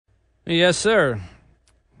Yes, sir.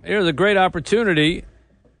 Here's a great opportunity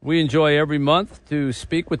we enjoy every month to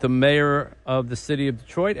speak with the mayor of the city of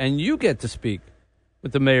Detroit, and you get to speak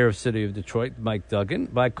with the mayor of the city of Detroit, Mike Duggan,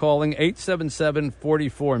 by calling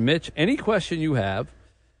 877-44-MITCH. Any question you have,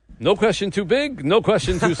 no question too big, no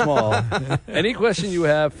question too small. Any question you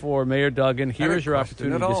have for Mayor Duggan, here is your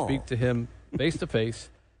opportunity to speak to him face-to-face.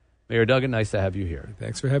 Mayor Duggan, nice to have you here.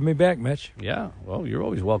 Thanks for having me back, Mitch. Yeah, well, you're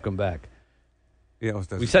always welcome back. Yeah,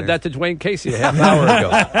 we said that to Dwane Casey a half hour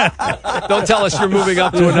ago. Don't tell us you're moving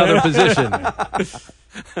up to another position.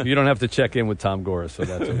 You don't have to check in with Tom Gora, so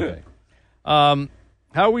that's okay. How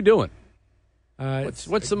are we doing?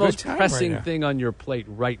 What's the most pressing thing on your plate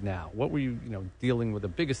right now? What were you dealing with? The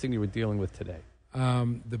biggest thing you were dealing with today?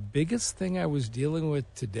 The biggest thing I was dealing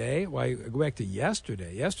with today, well, I go back to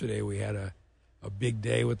yesterday. Yesterday we had a big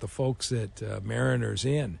day with the folks at Mariners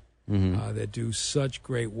Inn that do such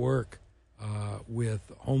great work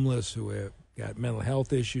with homeless who have got mental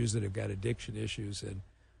health issues, that have got addiction issues. And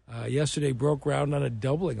yesterday broke ground on a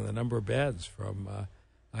doubling of the number of beds from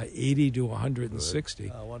 80 to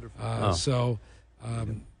 160. Oh, wonderful. So,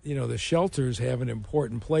 the shelters have an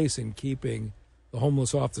important place in keeping the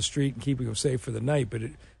homeless off the street and keeping them safe for the night. But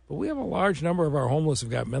we have a large number of our homeless who've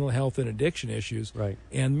got mental health and addiction issues. Right.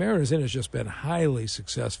 And Mariners Inn has just been highly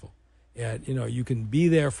successful. You can be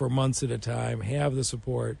there for months at a time, have the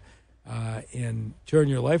support, and turn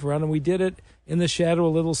your life around. And we did it in the shadow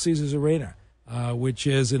of Little Caesars Arena, which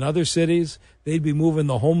is in other cities, they'd be moving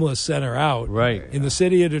the homeless center out. Right. In the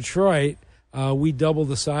city of Detroit, we doubled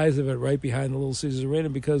the size of it right behind the Little Caesars Arena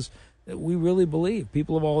because we really believe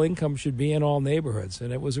people of all incomes should be in all neighborhoods.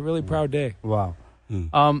 And it was a really proud day. Wow.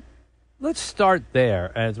 Let's start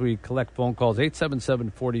there as we collect phone calls.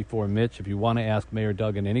 877-44-MITCH. If you want to ask Mayor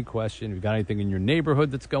Duggan any question, if you've got anything in your neighborhood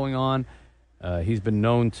that's going on. He's been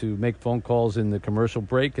known to make phone calls in the commercial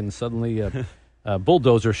break, and suddenly a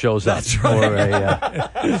bulldozer shows up. That's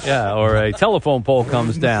right. or a telephone pole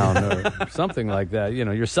comes down, or something like that.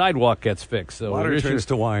 Your sidewalk gets fixed. So water turns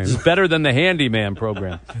to wine. It's better than the handyman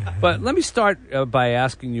program. But let me start by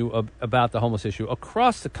asking you about the homeless issue.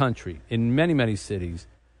 Across the country, in many, many cities,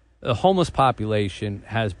 the homeless population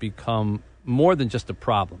has become more than just a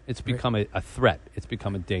problem. It's become a threat. It's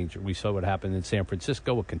become a danger. We saw what happened in San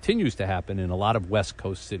Francisco. It continues to happen in a lot of West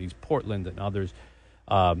Coast cities, Portland and others,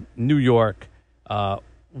 New York.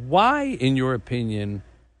 Why, in your opinion,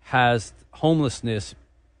 has homelessness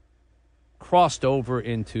crossed over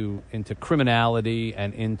into criminality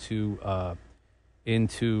and into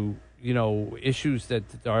issues that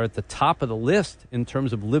are at the top of the list in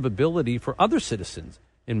terms of livability for other citizens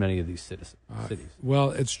in many of these cities?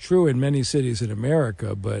 Well, it's true in many cities in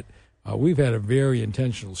America, but we've had a very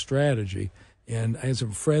intentional strategy. And I had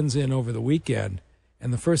some friends in over the weekend,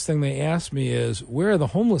 and the first thing they asked me is, where are the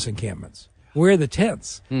homeless encampments? Where are the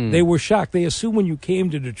tents? They were shocked. They assumed when you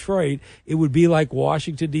came to Detroit, it would be like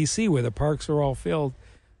Washington, D.C., where the parks are all filled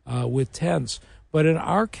with tents. But in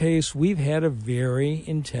our case, we've had a very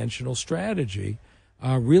intentional strategy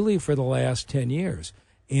really for the last 10 years.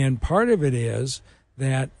 And part of it is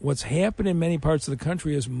that what's happened in many parts of the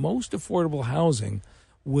country is most affordable housing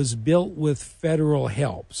was built with federal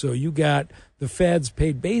help. So you got the feds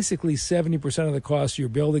paid basically 70% of the cost of your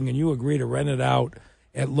building, and you agree to rent it out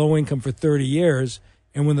at low income for 30 years.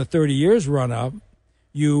 And when the 30 years run up,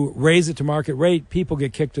 you raise it to market rate, people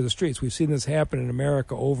get kicked to the streets. We've seen this happen in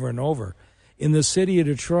America over and over. In the city of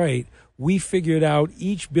Detroit, we figured out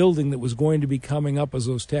each building that was going to be coming up as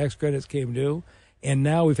those tax credits came due. And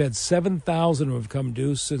now we've had 7,000 who have come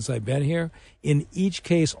due since I've been here. In each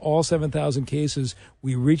case, all 7,000 cases,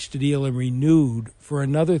 we reached a deal and renewed for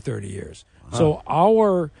another 30 years. Wow. So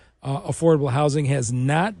our affordable housing has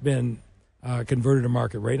not been converted to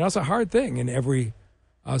market rate. Now, it's a hard thing in every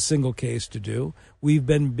single case to do. We've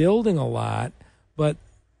been building a lot, but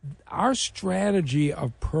our strategy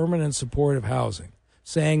of permanent supportive housing,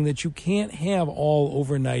 saying that you can't have all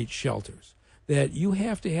overnight shelters, that you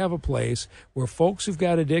have to have a place where folks who've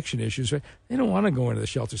got addiction issues, right, they don't want to go into the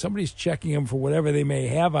shelter. Somebody's checking them for whatever they may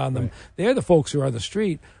have on them. Right. They're the folks who are on the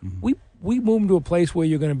street. Mm-hmm. We move them to a place where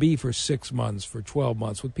you're going to be for 6 months, for 12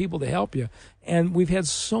 months, with people to help you. And we've had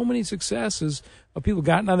so many successes of people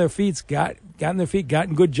gotten on their feet,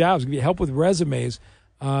 gotten good jobs, give you help with resumes.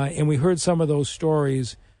 And we heard some of those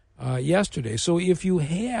stories yesterday. So if you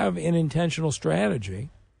have an intentional strategy,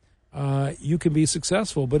 you can be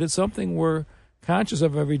successful. But it's something we're conscious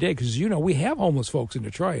of every day because, we have homeless folks in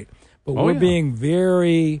Detroit, but we're being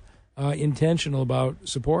very intentional about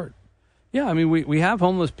support. Yeah, I mean, we have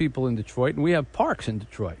homeless people in Detroit, and we have parks in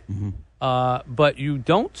Detroit. Mm-hmm. But you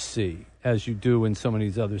don't see, as you do in some of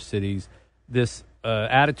these other cities, this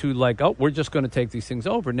attitude like, oh, we're just going to take these things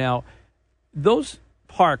over. Now, those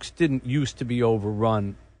parks didn't used to be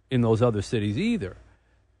overrun in those other cities either.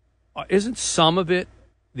 Isn't some of it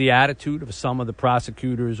the attitude of some of the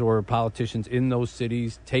prosecutors or politicians in those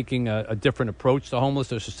cities taking a different approach to homeless?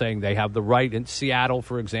 They're just saying they have the right. In Seattle,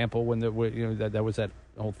 for example, when there was that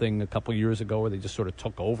whole thing a couple of years ago where they just sort of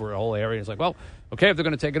took over a whole area. It's like, well, okay, if they're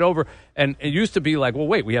going to take it over. And it used to be like, well,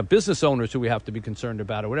 wait, we have business owners who we have to be concerned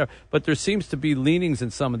about or whatever. But there seems to be leanings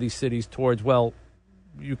in some of these cities towards, well,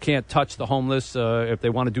 you can't touch the homeless. If they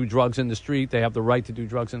want to do drugs in the street, they have the right to do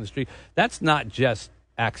drugs in the street. That's not just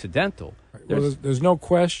accidental. Well, there's no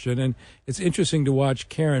question, and it's interesting to watch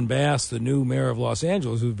Karen Bass, the new mayor of Los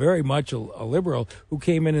Angeles, who's very much a liberal, who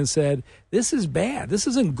came in and said, this is bad. This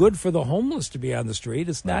isn't good for the homeless to be on the street.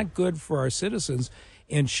 It's not good for our citizens.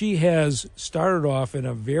 And she has started off in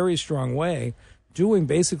a very strong way doing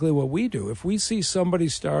basically what we do. If we see somebody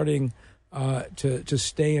starting to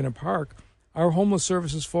stay in a park, our homeless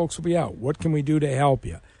services folks will be out. What can we do to help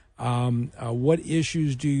you? What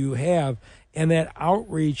issues do you have? And that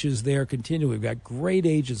outreach is there continually. We've got great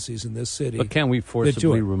agencies in this city. But can we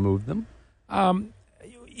forcibly remove them?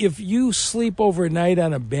 If you sleep overnight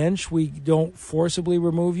on a bench, we don't forcibly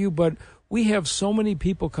remove you. But we have so many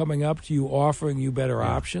people coming up to you offering you better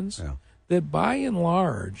options that by and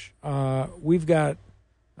large, we've got...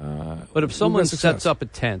 but if someone sets up a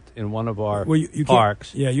tent in one of our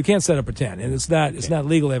parks... you can't set up a tent. And it's not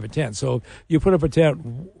legal to have a tent. So if you put up a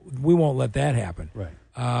tent, we won't let that happen. Right.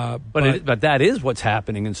 But that is what's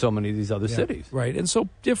happening in so many of these other cities. Right. And so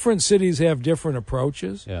different cities have different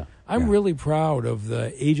approaches. Yeah. I'm really proud of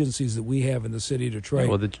the agencies that we have in the city of Detroit.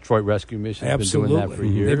 Well, the Detroit Rescue Mission has been doing that for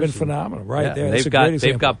years. They've been phenomenal. Right. Yeah.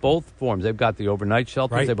 They've got both forms. They've got the overnight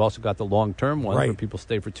shelters. Right. They've also got the long-term ones where people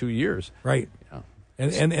stay for 2 years. Right. Yeah.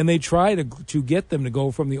 And they try to get them to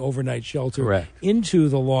go from the overnight shelter into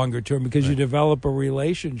the longer term because you develop a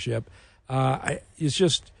relationship. It's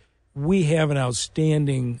just... We have an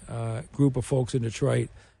outstanding group of folks in Detroit,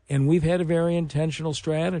 and we've had a very intentional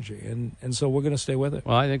strategy, and so we're going to stay with it.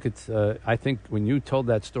 Well, I think I think when you told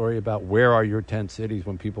that story about where are your 10 cities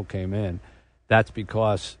when people came in, that's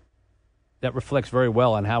because that reflects very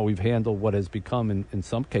well on how we've handled what has become, in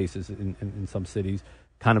some cases, in some cities,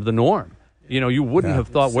 kind of the norm. You know, you wouldn't have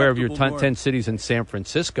thought where are your 10 cities in San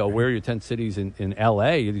Francisco, where are your 10 cities in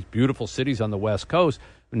L.A., these beautiful cities on the West Coast.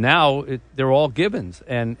 Now they're all givens,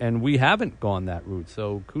 and we haven't gone that route.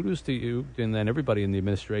 So kudos to you and then everybody in the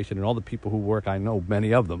administration and all the people who work. I know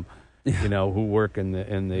many of them, who work in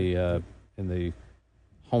the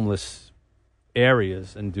homeless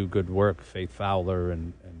areas and do good work. Faith Fowler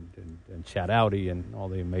and Chad Audi and all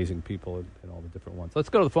the amazing people and all the different ones. Let's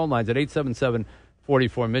go to the phone lines at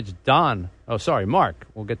 877-44-MITCH. Mark.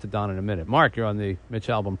 We'll get to Don in a minute. Mark, you're on the Mitch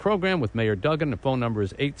Albom program with Mayor Duggan. The phone number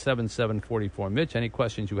is 877-44-MITCH. Any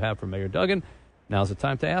questions you have for Mayor Duggan, now's the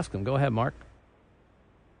time to ask them. Go ahead, Mark.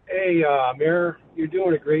 Hey, Mayor, you're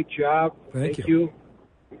doing a great job. Thank you.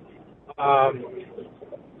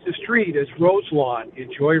 The street is Roselawn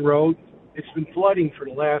in Joy Road. It's been flooding for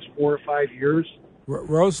the last 4 or 5 years.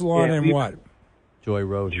 Roselawn and what? Joy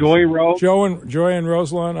Road. Joy Road. Joy and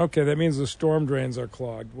Roselawn? Okay, that means the storm drains are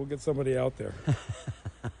clogged. We'll get somebody out there.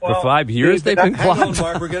 For 5 years they've been clogged? Hang on,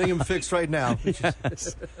 Mark. We're getting them fixed right now.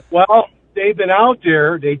 Well, they've been out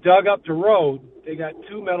there. They dug up the road. They got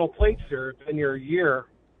 2 metal plates there. It's been there a year.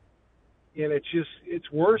 And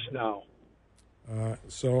it's worse now.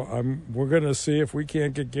 So we're going to see if we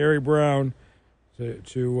can't get Gary Brown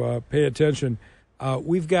to pay attention.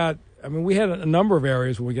 We had a number of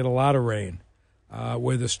areas where we get a lot of rain.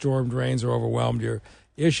 Where the storm drains are overwhelmed. Your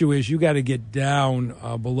issue is you got to get down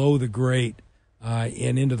below the grate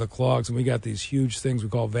and into the clogs, and we got these huge things we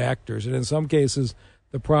call vectors. And in some cases,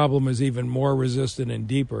 the problem is even more resistant and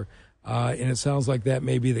deeper, and it sounds like that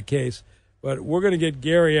may be the case. But we're going to get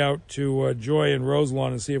Gary out to Joy and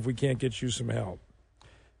Roselawn and see if we can't get you some help.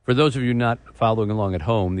 For those of you not following along at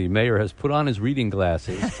home, the mayor has put on his reading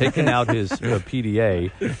glasses, taken out his PDA,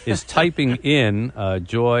 is typing in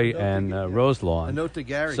Joy and Roselawn. A note to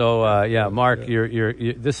Gary. So, Mark, you're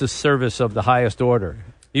this is service of the highest order.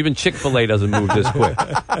 Even Chick-fil-A doesn't move this quick.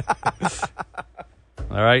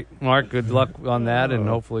 All right, Mark, good luck on that, and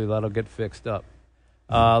hopefully that'll get fixed up.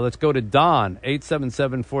 Let's go to Don,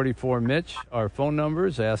 877-44-MITCH. Our phone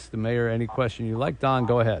numbers. Ask the mayor any question you like. Don,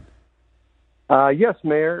 go ahead. Yes,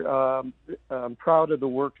 Mayor. I'm proud of the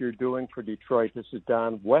work you're doing for Detroit. This is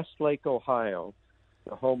Don, Westlake, Ohio,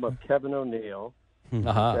 the home of Kevin O'Neill.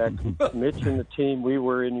 Back, Mitch and the team, we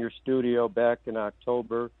were in your studio back in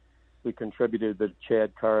October. We contributed to the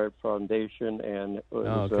Chad Carr Foundation, and it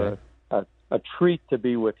was a treat to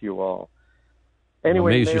be with you all.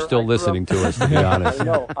 Anyway, amazed you're Mayor, still listening to us, to be honest.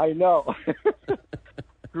 I know.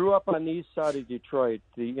 Grew up on the east side of Detroit,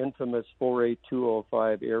 the infamous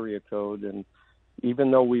 48205 area code, and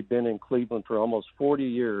even though we've been in Cleveland for almost 40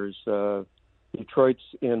 years, Detroit's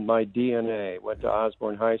in my DNA. Went to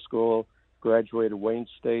Osborne High School, graduated Wayne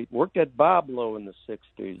State, worked at Bob Lowe in the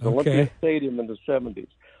 60s, Olympia Stadium in the 70s.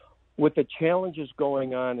 With the challenges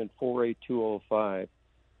going on in 48205,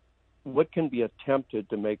 what can be attempted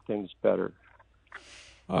to make things better?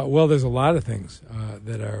 Well, there's a lot of things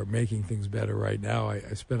that are making things better right now. I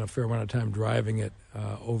spent a fair amount of time driving it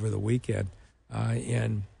over the weekend,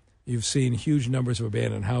 and you've seen huge numbers of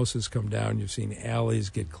abandoned houses come down. You've seen alleys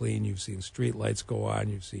get clean. You've seen street lights go on.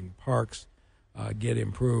 You've seen parks get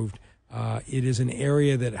improved. It is an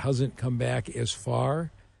area that hasn't come back as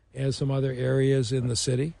far as some other areas in the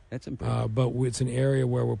city. That's important. But it's an area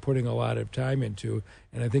where we're putting a lot of time into,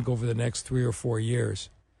 and I think over the next 3 or 4 years,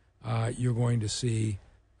 you're going to see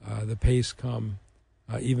the pace come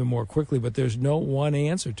even more quickly. But there's no one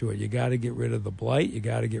answer to it. You got to get rid of the blight. You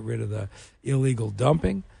got to get rid of the illegal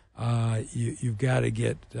dumping. You've got to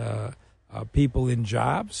get people in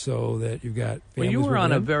jobs so that you've got families. Well, you were on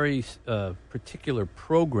within. a very particular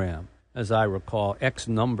program, as I recall, X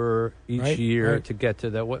number each year to get to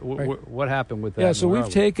that. What happened with that? Yeah, so we've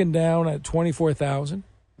taken down at 24,000,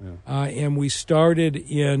 and we started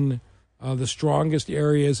in the strongest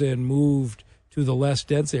areas and moved to the less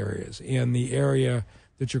dense areas. And the area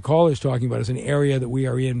that your caller is talking about is an area that we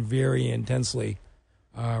are in very intensely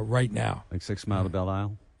right now. Like 6 Mile to Belle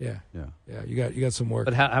Isle? Yeah. You got some work.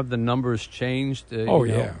 But have the numbers changed?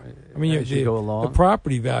 Yeah. I mean, as you go along? The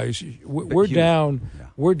property values. We're down.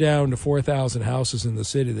 We're down to 4,000 houses in the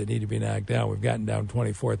city that need to be knocked down. We've gotten down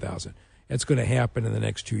 24,000. It's going to happen in the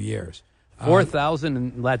next 2 years. 4,000,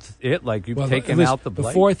 and that's it? Like you've taken out the blight?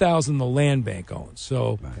 The 4,000 the land bank owns.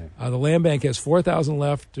 So the land bank has 4,000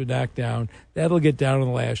 left to knock down. That'll get down in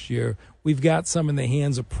the last year. We've got some in the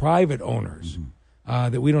hands of private owners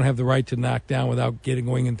that we don't have the right to knock down without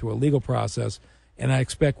going into a legal process. And I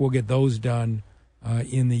expect we'll get those done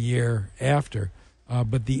in the year after.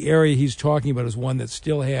 But the area he's talking about is one that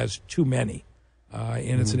still has too many.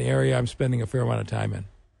 And it's an area I'm spending a fair amount of time in.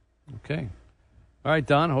 Okay. All right,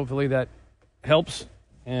 Don, hopefully that helps.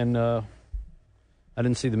 And I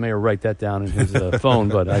didn't see the mayor write that down in his phone,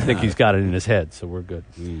 but I think he's got it in his head, so we're good.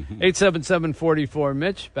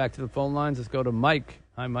 877-44-MITCH. Back to the phone lines. Let's go to Mike.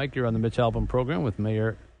 Hi, Mike. You're on the Mitch Albom program with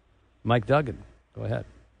Mayor Mike Duggan. Go ahead.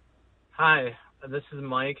 Hi, this is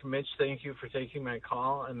Mike. Mitch, thank you for taking my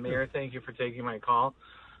call. And Mayor, thank you for taking my call.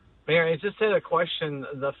 Mayor, I just had a question.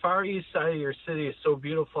 The far east side of your city is so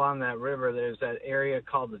beautiful on that river. There's that area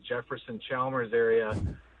called the Jefferson-Chalmers area.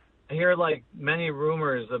 I hear many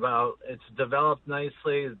rumors about it's developed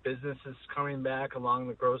nicely. Businesses coming back along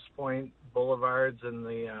the Grosse Pointe boulevards and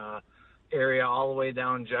the area all the way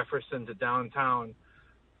down Jefferson to downtown.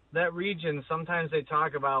 That region, sometimes they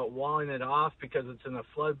talk about walling it off because it's in a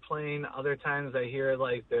floodplain. Other times I hear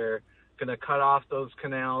they're going to cut off those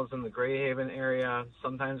canals in the Greyhaven area.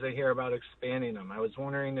 Sometimes I hear about expanding them. I was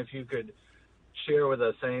wondering if you could share with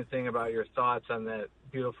us anything about your thoughts on that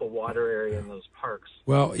beautiful water area in those parks.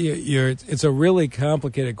 Well, it's a really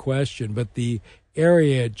complicated question, but the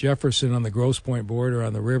area at Jefferson on the Grosse Pointe border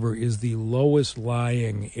on the river is the lowest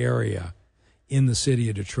lying area in the city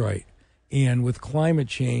of Detroit. And with climate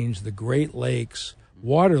change, the Great Lakes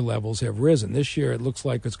water levels have risen. This year it looks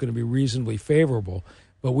like it's going to be reasonably favorable,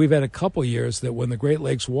 but we've had a couple years that when the Great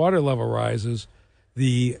Lakes water level rises,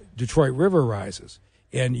 the Detroit River rises.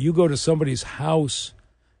 And you go to somebody's house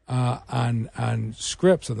on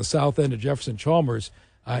Scripps on the south end of Jefferson-Chalmers,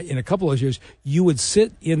 in a couple of years, you would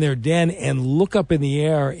sit in their den and look up in the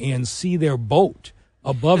air and see their boat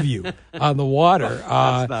above you on the water.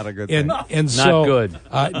 That's not a good thing. And so, not good.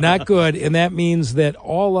 Not good. And that means that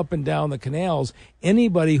all up and down the canals,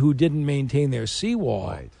 anybody who didn't maintain their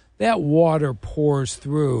seawall, that water pours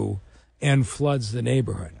through and floods the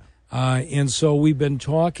neighborhood. And so we've been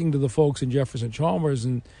talking to the folks in Jefferson-Chalmers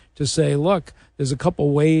and to say, look, there's a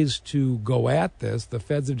couple ways to go at this. The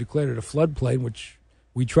feds have declared it a floodplain, which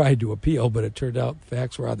we tried to appeal, but it turned out the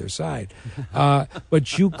facts were on their side.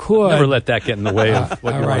 But you could... Never let that get in the way of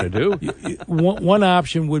what you want to do. One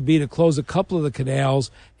option would be to close a couple of the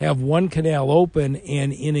canals, have one canal open,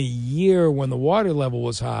 and in a year when the water level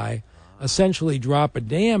was high, essentially drop a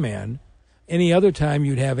dam in. Any other time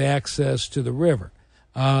you'd have access to the river.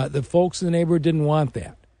 The folks in the neighborhood didn't want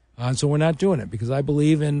that. And so we're not doing it because I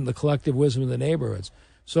believe in the collective wisdom of the neighborhoods.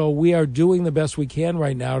 So we are doing the best we can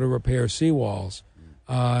right now to repair seawalls.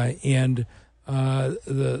 And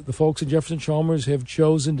the folks in Jefferson-Chalmers have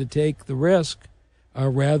chosen to take the risk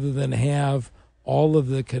rather than have all of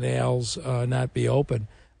the canals not be open.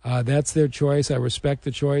 That's their choice. I respect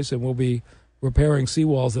the choice, and we'll be repairing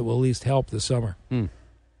seawalls that will at least help this summer.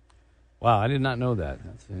 Wow, I did not know that.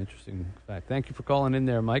 That's an interesting fact. Thank you for calling in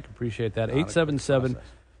there, Mike. Appreciate that.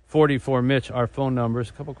 877-44-MITCH, our phone numbers.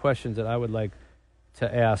 A couple questions that I would like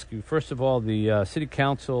to ask you. First of all, the City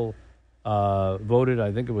Council voted,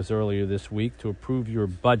 I think it was earlier this week, to approve your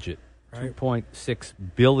budget, right. $2.6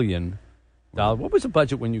 billion. What was the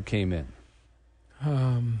budget when you came in?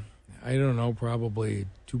 I don't know, probably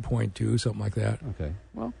 2.2, something like that. Okay.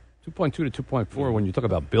 Well, 2.2 to 2.4 when you talk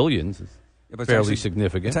about billions is fairly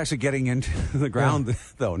significant. It's actually getting into the ground,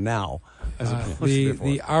 though, now.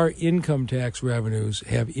 Our income tax revenues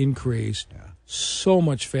have increased so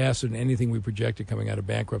much faster than anything we projected coming out of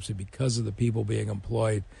bankruptcy because of the people being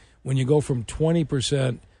employed. When you go from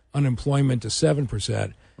 20% unemployment to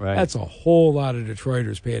 7%, that's a whole lot of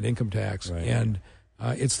Detroiters paying income tax. Right. And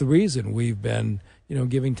it's the reason we've been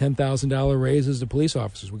giving $10,000 raises to police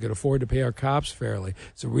officers. We can afford to pay our cops fairly.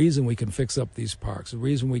 It's the reason we can fix up these parks. The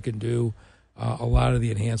reason we can do a lot of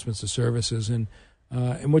the enhancements to services. And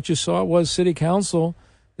what you saw was City Council,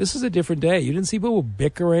 this is a different day. You didn't see people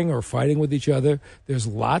bickering or fighting with each other. There's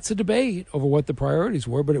lots of debate over what the priorities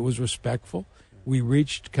were, but it was respectful. We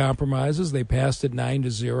reached compromises. They passed it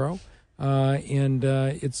 9-0. And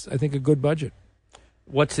it's, I think, a good budget.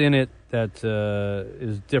 What's in it that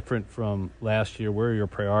is different from last year? Where are your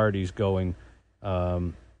priorities going?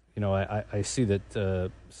 I see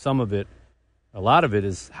that some of it, a lot of it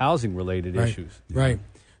is housing-related issues. Right.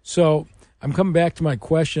 So I'm coming back to my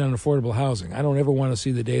question on affordable housing. I don't ever want to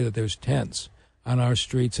see the day that there's tents on our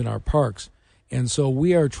streets and our parks. And so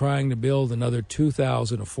we are trying to build another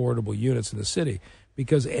 2,000 affordable units in the city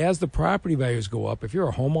because as the property values go up, if you're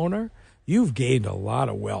a homeowner, you've gained a lot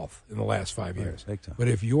of wealth in the last 5 years. Big time. But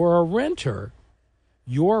if you're a renter,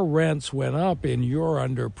 your rents went up and you're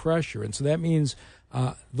under pressure. And so that means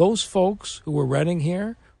those folks who were renting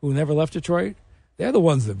here, who never left Detroit, they're the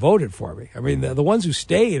ones that voted for me. I mean, the ones who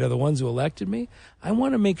stayed are the ones who elected me. I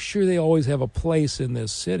want to make sure they always have a place in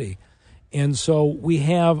this city. And so we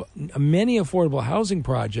have many affordable housing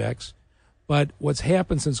projects, but what's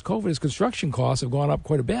happened since COVID is construction costs have gone up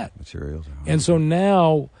quite a bit. Materials. And so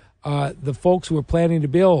now the folks who were planning to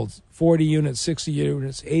build 40 units, 60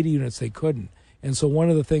 units, 80 units, they couldn't. And so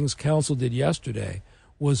one of the things council did yesterday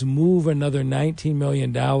was move another $19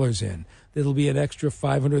 million in. There'll be an extra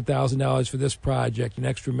 $500,000 for this project, an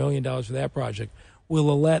extra $1 million for that project.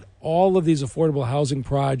 We'll let all of these affordable housing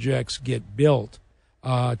projects get built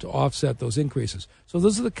to offset those increases. So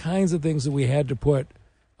those are the kinds of things that we had to put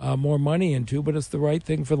more money into, but it's the right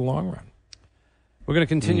thing for the long run. We're going to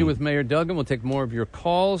continue with Mayor Duggan. We'll take more of your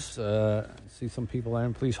calls. See some people there.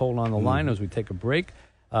 Please hold on the line as we take a break.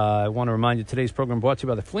 I want to remind you today's program brought to you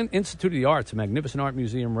by the Flint Institute of the Arts, a magnificent art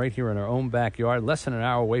museum right here in our own backyard, less than an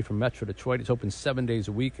hour away from Metro Detroit. It's open 7 days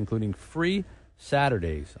a week, including free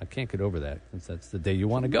Saturdays. I can't get over that since that's the day you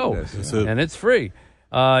want to go, and it's free.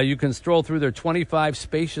 You can stroll through their 25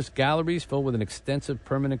 spacious galleries filled with an extensive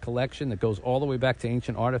permanent collection that goes all the way back to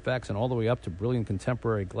ancient artifacts and all the way up to brilliant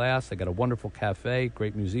contemporary glass. They got a wonderful cafe,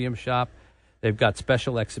 great museum shop. They've got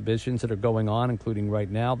special exhibitions that are going on, including right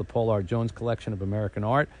now the Paul R. Jones Collection of American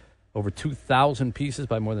Art, over 2,000 pieces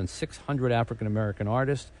by more than 600 African-American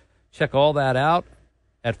artists. Check all that out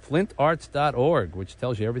at flintarts.org, which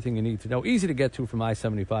tells you everything you need to know. Easy to get to from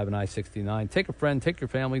I-75 and I-69. Take a friend, take your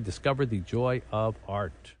family, discover the joy of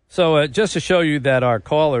art. So just to show you that our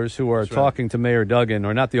callers who are talking to Mayor Duggan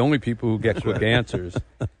are not the only people who get quick answers,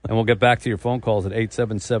 and we'll get back to your phone calls at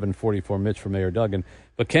 877-44-MITCH for Mayor Duggan.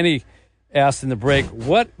 But Kenny asked in the break,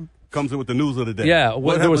 what comes in with the news of the day? Yeah,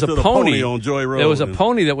 there was a pony on Joy Road. There was a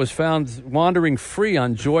pony that was found wandering free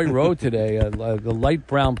on Joy Road today, a light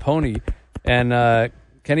brown pony. And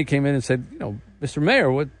Kenny came in and said, Mr. Mayor,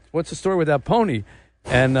 what's the story with that pony?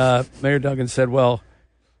 And Mayor Duggan said, well,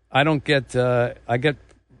 I get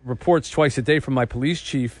reports twice a day from my police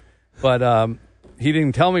chief, but he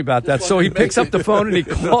didn't tell me about that. So he picks up the phone and he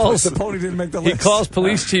calls. The pony didn't make the list. He calls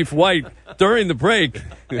Police Chief White during the break,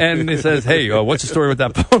 and he says, "Hey, what's the story with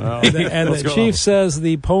that pony?" And the chief says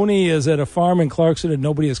the pony is at a farm in Clarkston, and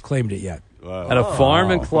nobody has claimed it yet. Wow. At a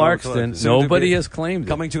farm in Clarkston, nobody has claimed it.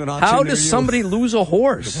 Coming to an auction. How does somebody lose a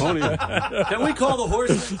horse? Can we call the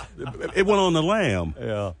horse? It went on the lamb.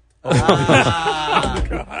 Yeah.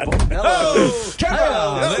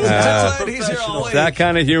 That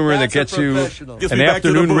kind of humor that gets you an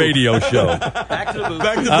afternoon radio show. Back to the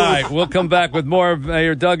booth. All right, we'll come back with more of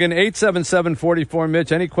Mayor Duggan.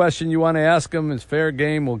 877-44-MITCH. Any question you want to ask him is fair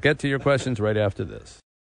game. We'll get to your questions right after this.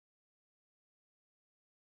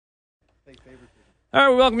 All right,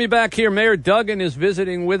 we welcome you back here. Mayor Duggan is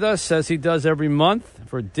visiting with us, as he does every month,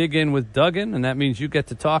 for Dig In with Duggan, and that means you get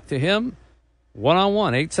to talk to him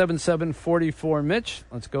one-on-one, 877-44-MITCH.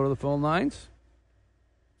 Let's go to the phone lines.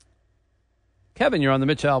 Kevin, you're on the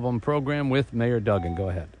Mitch Albom program with Mayor Duggan. Go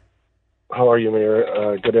ahead. How are you,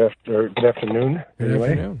 Mayor? Good afternoon. Good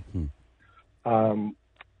anyway. afternoon.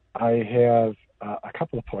 I have a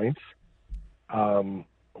couple of points.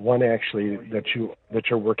 One actually that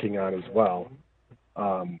you're working on as well.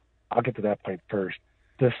 I'll get to that point first.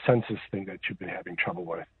 This census thing that you've been having trouble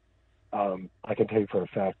with. I can tell you for a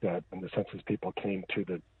fact that when the census people came to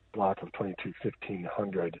the block of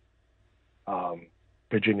 22-1500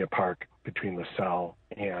 Virginia Park between LaSalle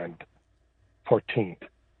and 14th,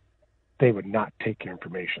 they would not take your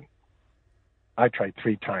information. I tried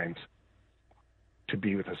 3 times to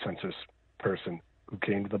be with a census person who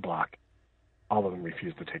came to the block. All of them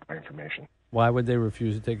refused to take my information. Why would they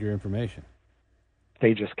refuse to take your information?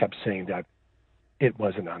 They just kept saying that it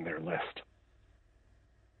wasn't on their list.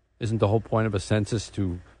 Isn't the whole point of a census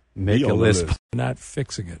to make a list? Not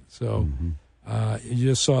fixing it. So you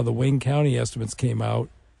just saw the Wayne County estimates came out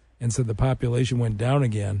and said the population went down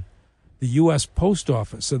again. The U.S. Post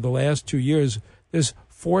Office said the last 2 years, there's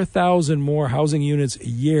 4,000 more housing units a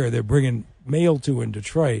year they're bringing mail to in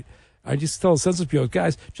Detroit. I just tell the Census Bureau,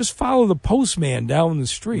 guys, just follow the postman down the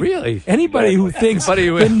street. Really? Anybody who thinks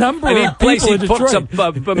the number any of place people he in puts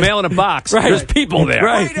Detroit. a mail in a box, Right. there's people there.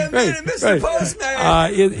 Right, Wait a minute, Mr.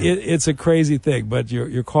 Postman. It's a crazy thing, but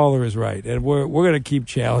your caller is right, and we're going to keep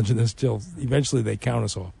challenging this till eventually they count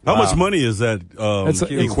us off. How much money is that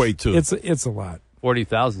equate to? It's a lot.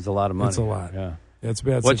 40,000 is a lot of money. It's a lot. Yeah. It's a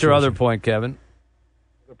bad. What's your situation. other point, Kevin?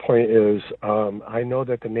 The point is, I know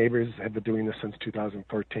that the neighbors have been doing this since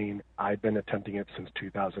 2014. I've been attempting it since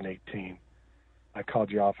 2018. I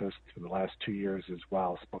called your office for the last 2 years as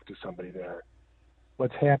well, spoke to somebody there.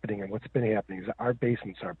 What's happening and what's been happening is our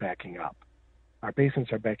basements are backing up. Our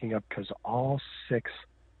basements are backing up because all 6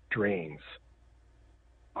 drains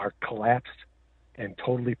are collapsed and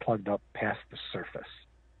totally plugged up past the surface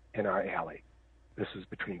in our alley. This is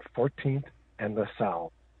between 14th and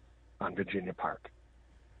LaSalle on Virginia Park.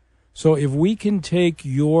 So if we can take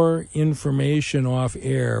your information off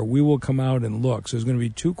air, we will come out and look. So there's going to be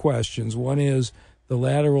 2 questions. One is the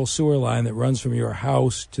lateral sewer line that runs from your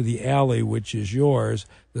house to the alley, which is yours.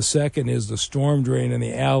 The second is the storm drain in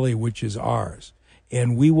the alley, which is ours.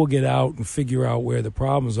 And we will get out and figure out where the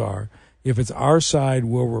problems are. If it's our side,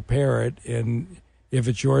 we'll repair it. And if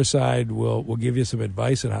it's your side, we'll give you some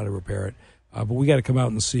advice on how to repair it. But we got to come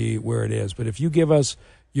out and see where it is. But if you give us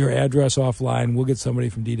your address offline, we'll get somebody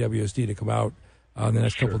from DWSD to come out in the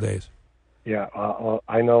next couple of days. Yeah,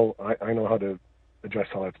 I know how to address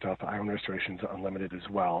all that stuff. Iron Restoration's unlimited as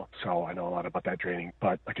well, so I know a lot about that draining.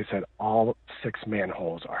 But like I said, all 6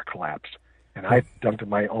 manholes are collapsed. And I dumped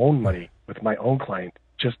my own money with my own client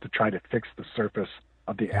just to try to fix the surface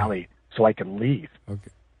of the alley so I can leave. Okay.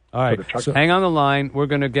 All right, so hang on the line. We're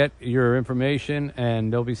going to get your information,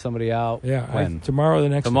 and there'll be somebody out. Yeah, tomorrow or the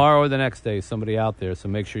next Tomorrow or the next day, somebody out there. So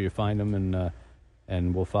make sure you find them,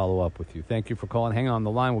 and we'll follow up with you. Thank you for calling. Hang on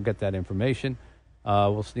the line. We'll get that information.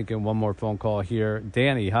 We'll sneak in one more phone call here.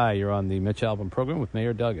 Danny, hi. You're on the Mitch Albom program with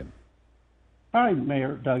Mayor Duggan. Hi,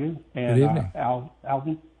 Mayor Duggan. And, good evening.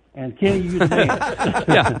 Albom. And Kenny, you the name.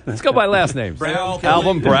 Yeah, let's go by last names.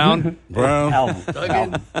 Albom, Brown. Albom.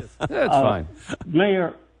 Duggan. That's fine.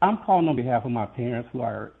 Mayor, I'm calling on behalf of my parents who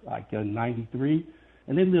are like 93,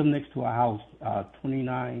 and they live next to a house,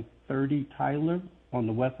 2930 Tyler on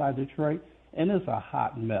the west side of Detroit, and it's a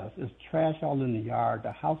hot mess. It's trash all in the yard.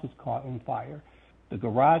 The house is caught on fire. The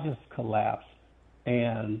garage has collapsed,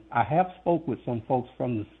 and I have spoke with some folks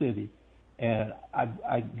from the city, and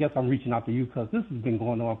I guess I'm reaching out to you because this has been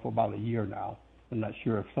going on for about a year now. I'm not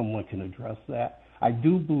sure if someone can address that. I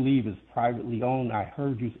do believe it's privately owned. I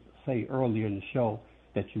heard you say earlier in the show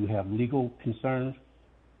that you have legal concerns,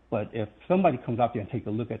 but if somebody comes out there and take a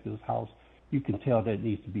look at this house, you can tell that it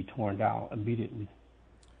needs to be torn down immediately.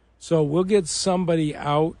 So we'll get somebody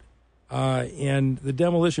out, and the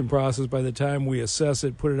demolition process, by the time we assess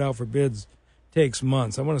it, put it out for bids, takes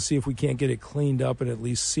months. I want to see if we can't get it cleaned up and at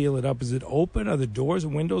least seal it up. Is it open? Are the doors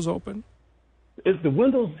and windows open? The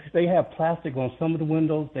windows, they have plastic on some of the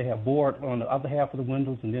windows. They have board on the other half of the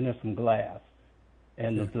windows, and then there's some glass.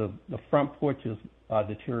 And the front porch is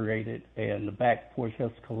deteriorated, and the back porch has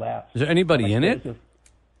collapsed. Is there anybody in it?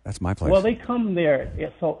 That's my place. Well, they come there,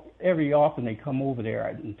 so every often they come over there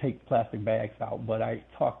and take plastic bags out. But I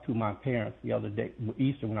talked to my parents the other day,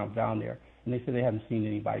 Easter, when I was down there, and they said they haven't seen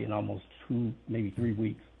anybody in almost 2, maybe 3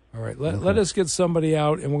 weeks. All right, let us get somebody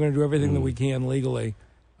out, and we're going to do everything that we can legally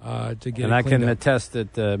to get and it I can cleaned up. attest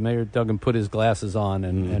that Mayor Duggan put his glasses on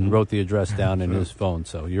and wrote the address down in his phone,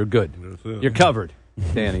 so you're good. You're covered,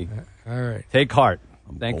 Danny. All right. Take heart.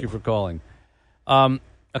 Thank you for calling.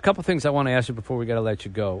 A couple things I want to ask you before we got to let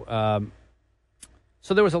you go.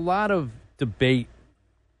 So there was a lot of debate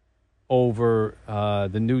over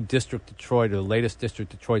the new District Detroit, or the latest District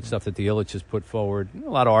Detroit stuff that the Ilitches put forward. A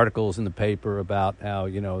lot of articles in the paper about how,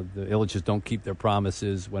 the Ilitches don't keep their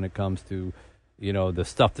promises when it comes to, the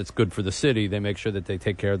stuff that's good for the city. They make sure that they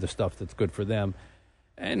take care of the stuff that's good for them.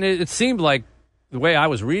 And it seemed like, the way I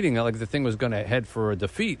was reading it, like the thing was going to head for a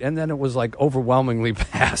defeat, and then it was like overwhelmingly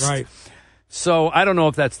passed. Right. So I don't know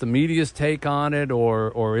if that's the media's take on it,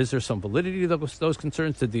 or is there some validity to those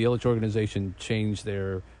concerns? Did the Ilitch organization change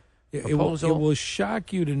their proposal? It will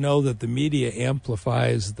shock you to know that the media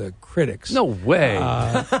amplifies the critics. No way.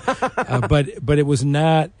 But it was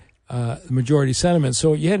not the majority sentiment.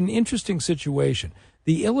 So you had an interesting situation.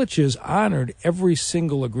 The Ilitches honored every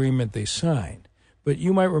single agreement they signed. But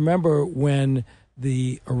you might remember when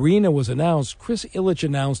the arena was announced, Chris Ilitch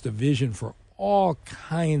announced a vision for all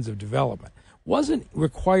kinds of development. Wasn't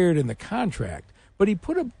required in the contract, but he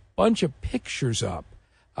put a bunch of pictures up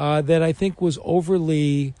that I think was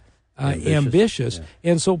overly ambitious.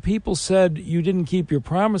 Yeah. And so people said, you didn't keep your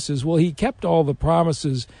promises. Well, he kept all the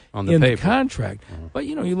promises in the contract. Mm-hmm. But,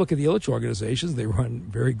 you look at the Ilitch organizations, they run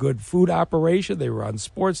very good food operation, they run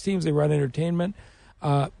sports teams, they run entertainment.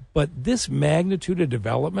 But this magnitude of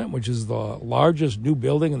development, which is the largest new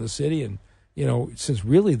building in the city, and since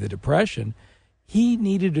really the Depression, he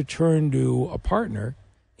needed to turn to a partner,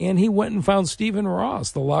 and he went and found Stephen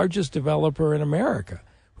Ross, the largest developer in America,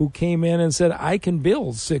 who came in and said, I can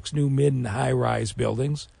build 6 new mid and high-rise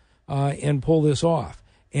buildings and pull this off.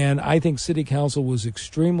 And I think City Council was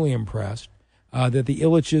extremely impressed that the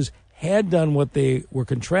Ilitches had done what they were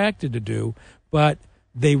contracted to do, but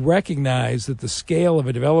they recognized that the scale of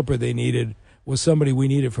a developer they needed was somebody we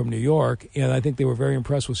needed from New York, and I think they were very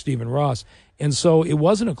impressed with Stephen Ross. And so it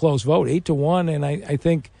wasn't a close vote, 8-1, and I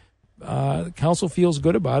think council feels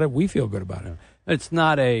good about it. We feel good about it.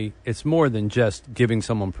 It's more than just giving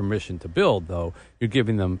someone permission to build, though. You're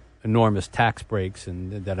giving them enormous tax breaks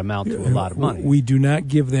and that amount to a lot of money. We do not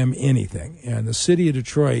give them anything, and the city of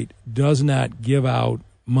Detroit does not give out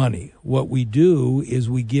money. What we do is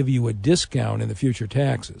we give you a discount in the future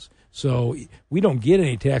taxes. So we don't get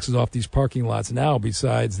any taxes off these parking lots now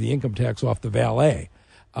besides the income tax off the valet.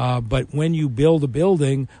 But when you build a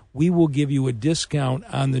building, we will give you a discount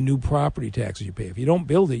on the new property taxes you pay. If you don't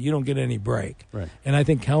build it, you don't get any break. Right. And I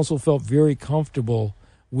think council felt very comfortable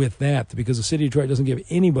with that because the city of Detroit doesn't give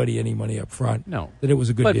anybody any money up front. No. That it was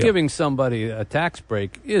a good deal. But giving somebody a tax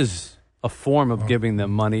break is a form of giving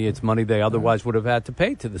them money. It's money they otherwise would have had to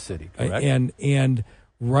pay to the city, correct? And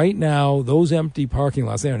right now, those empty parking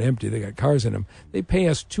lots, they aren't empty, they got cars in them, they pay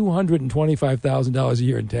us $225,000 a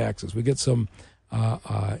year in taxes. We get some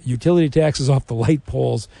utility taxes off the light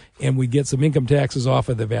poles, and we get some income taxes off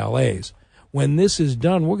of the valets. When this is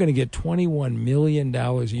done, we're going to get $21 million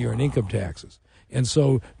a year in income taxes. And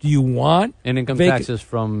so do you want... And income taxes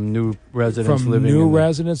from new residents living in... From new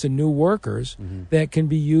residents and new workers that can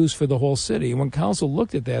be used for the whole city. And when council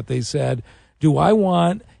looked at that, they said, do I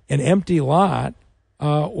want an empty lot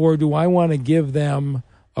or do I want to give them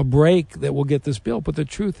a break that will get this built? But the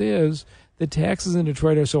truth is, the taxes in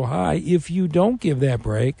Detroit are so high, if you don't give that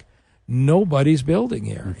break, nobody's building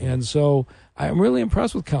here. And so I'm really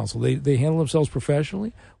impressed with council. They handle themselves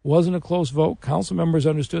professionally. Wasn't a close vote. Council members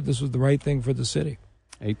understood this was the right thing for the city.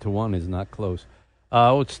 8-1 is not close.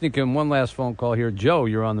 Let's sneak in one last phone call here. Joe,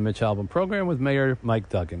 you're on the Mitch Albom program with Mayor Mike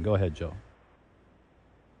Duggan. Go ahead, Joe.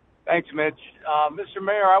 Thanks, Mitch. Mr.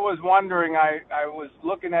 Mayor, I was wondering, I was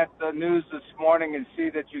looking at the news this morning and see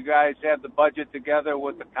that you guys had the budget together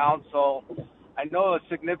with the council. I know a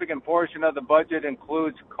significant portion of the budget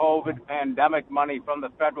includes COVID pandemic money from the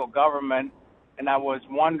federal government, and I was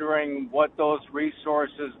wondering what those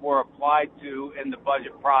resources were applied to in the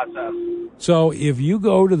budget process. So if you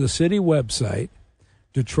go to the city website,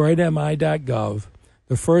 DetroitMI.gov,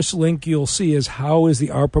 the first link you'll see is how is the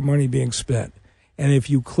ARPA money being spent. And if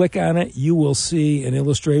you click on it, you will see an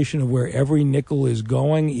illustration of where every nickel is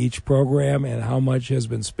going, each program, and how much has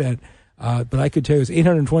been spent. But I could tell you it's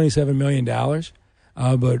 $827 million.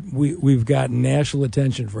 But we've gotten national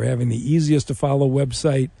attention for having the easiest to follow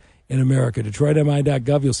website in America.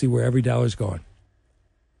 DetroitMI.gov, you'll see where every dollar's going.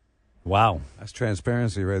 Wow. That's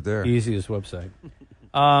transparency right there. Easiest website.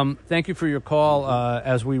 Thank you for your call.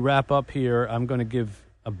 As we wrap up here, I'm going to give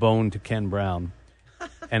a bone to Ken Brown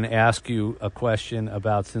and ask you a question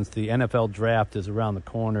about, since the NFL draft is around the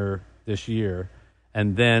corner this year,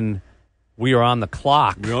 and then we are on the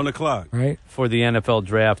clock. We're on the clock. Right. For the NFL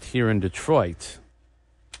draft here in Detroit.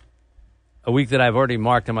 A week that I've already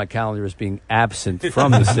marked on my calendar as being absent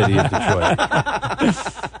from the city of Detroit.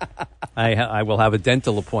 I will have a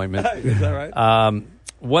dental appointment. Is that right?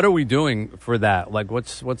 What are we doing for that? Like,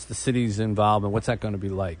 what's the city's involvement? What's that going to be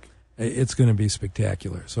like? It's going to be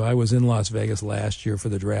spectacular. So I was in Las Vegas last year for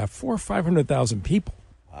the draft. 400,000 or 500,000 people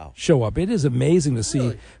show up. It is amazing to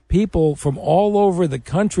see people from all over the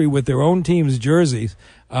country with their own team's jerseys.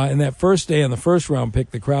 And that first day on the first round pick,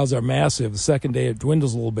 the crowds are massive. The second day, it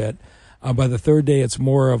dwindles a little bit. By the third day, it's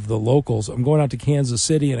more of the locals. I'm going out to Kansas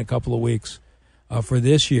City in a couple of weeks for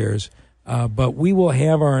this year's. But we will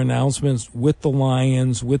have our announcements with the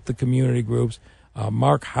Lions, with the community groups.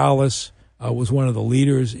 Mark Hollis was one of the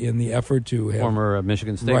leaders in the effort to have... Former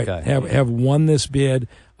Michigan State guy. Have won this bid.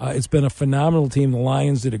 It's been a phenomenal team. The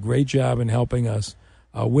Lions did a great job in helping us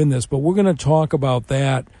win this. But we're going to talk about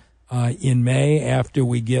that in May after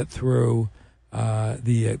we get through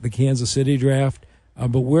the Kansas City draft.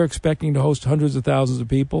 But we're expecting to host hundreds of thousands of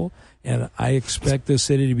people, and I expect this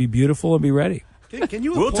city to be beautiful and be ready. Can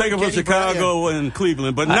you we'll take them from Chicago and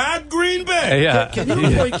Cleveland, but not Green Bay. Can you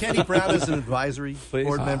appoint Kenny Brown as an advisory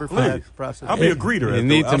board member for that process? I'll be a greeter. You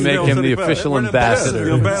need to make him the official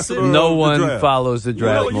ambassador. No one follows the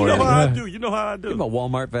draft more. You know how I do. You know how I do. Give him a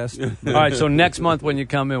Walmart vest. All right, so next month when you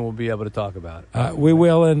come in, we'll be able to talk about it. We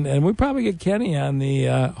will, and we probably get Kenny on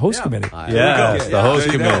the host committee. Yes, the host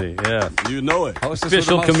committee. Yeah, you know it.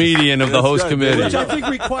 Official comedian of the host committee. Which I think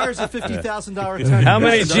requires a $50,000 How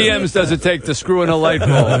many GMs does it take to screw in a light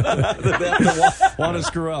bulb? Want to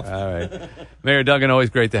screw up. All right. Mayor Duggan, always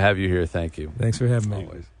great to have you here. Thank you. Thanks for having me.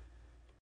 Always.